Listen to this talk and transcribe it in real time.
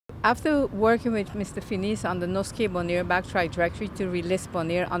After working with Mr. Finies on the Boneiru Bek trajectory to relist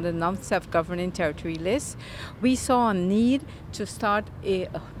Bonaire on the non-self-governing territory list, we saw a need to start a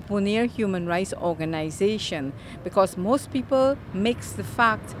Bonaire Human Rights Organization, because most people mix the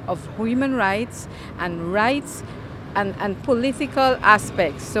fact of human rights and and political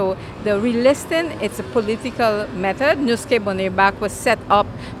aspects. So the relisting, it's a political method. Boneiru Bek was set up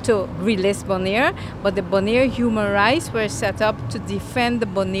to relist Bonaire, but the Bonaire Human Rights were set up to defend the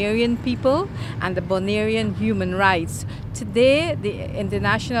Bonairean people and the Bonairean human rights. Today,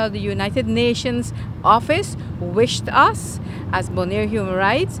 the United Nations office wished us, as Bonaire Human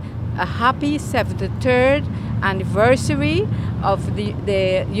Rights, a happy 73rd anniversary of the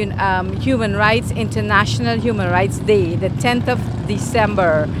International Human Rights Day, the 10th of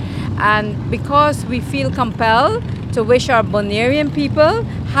December. And because we feel compelled to wish our Bonairean people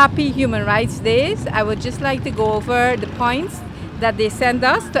happy Human Rights Days, I would just like to go over the points that they send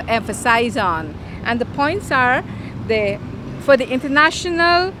us to emphasize on. And the points are, for the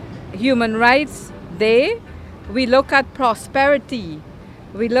International Human Rights Day, we look at prosperity,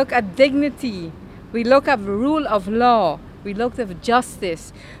 we look at dignity, we look at rule of law, we looked at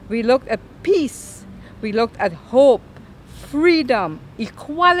justice, we looked at peace, we looked at hope, freedom,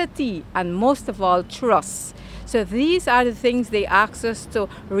 equality, and most of all, trust. So these are the things they ask us to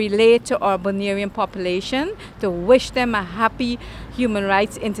relate to our Bonairean population, to wish them a happy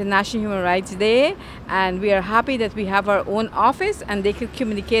International Human Rights Day. And we are happy that we have our own office and they can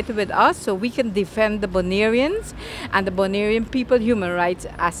communicate with us so we can defend the Bonaireans and the Bonairean people human rights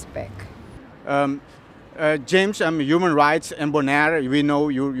aspect. James, human rights in Bonaire, we know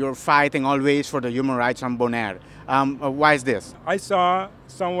you're fighting always for the human rights on Bonaire. Why is this? I saw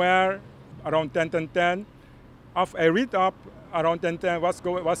somewhere around 10 of a read-up around 10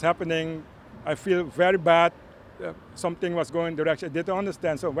 what's happening. I feel very bad. Something was going direction. I didn't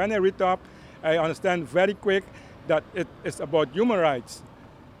understand. So when I read up, I understand very quick that it is about human rights.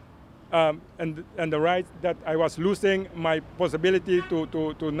 And the right that I was losing my possibility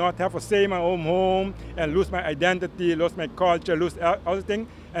to not have a say in my own home and lose my identity, lose my culture, lose everything.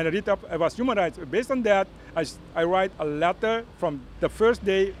 And I read up about human rights. Based on that, I write a letter from the first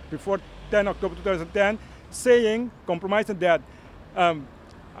day before 10 October 2010 saying, compromising that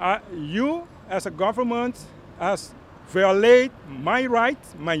you as a government has violated my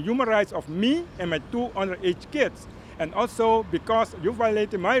rights, my human rights of me and my 2 underage kids. And also because you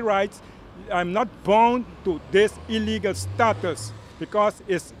violated my rights, I'm not bound to this illegal status because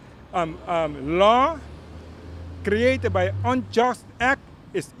it's law created by unjust act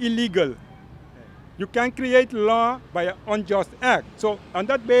is illegal. You can't create law by an unjust act. So on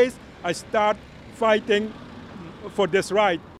that base, I start fighting for this right.